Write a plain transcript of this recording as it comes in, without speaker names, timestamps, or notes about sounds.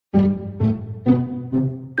今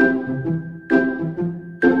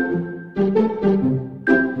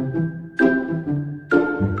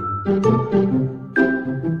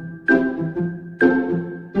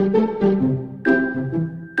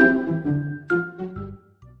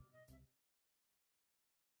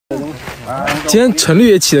天陈绿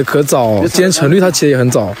也起得可早，今天陈绿他起得也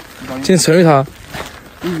很早。今天陈绿他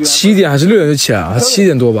7点还是6点就起来了，他7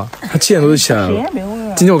点多吧，他7点多就起来了。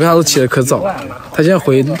今天我跟他都起得可早，他现在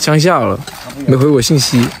回乡下了，没回我信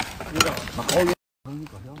息。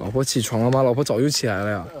老婆起床了吗？老婆早就起来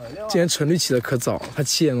了呀。今天陈绿起得可早，他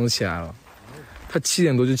7点多起来了，他7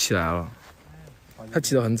点多就起来了，他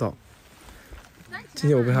起得很早。今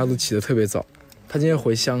天我跟他都起得特别早，他今天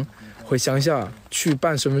回乡下去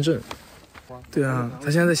办身份证。对啊，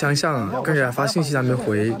他现在在乡下呢，刚给他发信息他没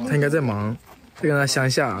回，他应该在忙，在跟他乡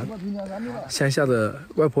下的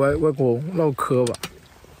外婆唠嗑吧。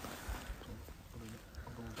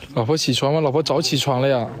老婆起床吗？老婆早起床了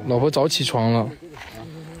呀，老婆早起床了。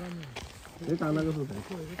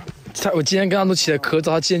我今天跟他都起来可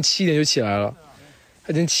早，他今天7点就起来了，他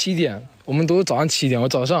今天7点，我们都是早上7点，我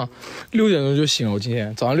早上6点钟就醒了，我今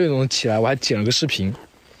天早上6点钟起来，我还剪了个视频，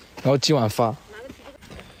然后今晚发。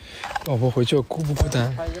老婆回去了，孤不孤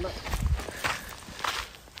单？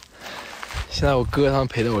现在我哥他们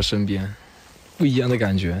陪在我身边，不一样的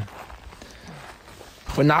感觉。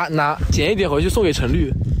我捡一点回去送给陈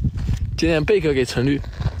绿，捡点贝壳给陈绿，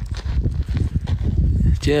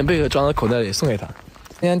捡点贝壳装在口袋里送给他。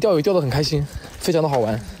今天钓鱼钓得很开心，非常的好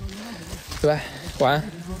玩，拜拜，晚安，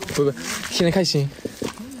不，天天开心。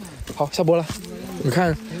好，下播了。你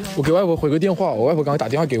看，我给外婆回个电话，我外婆刚刚打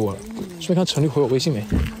电话给我了，说你看陈绿回我微信没？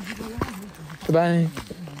拜拜。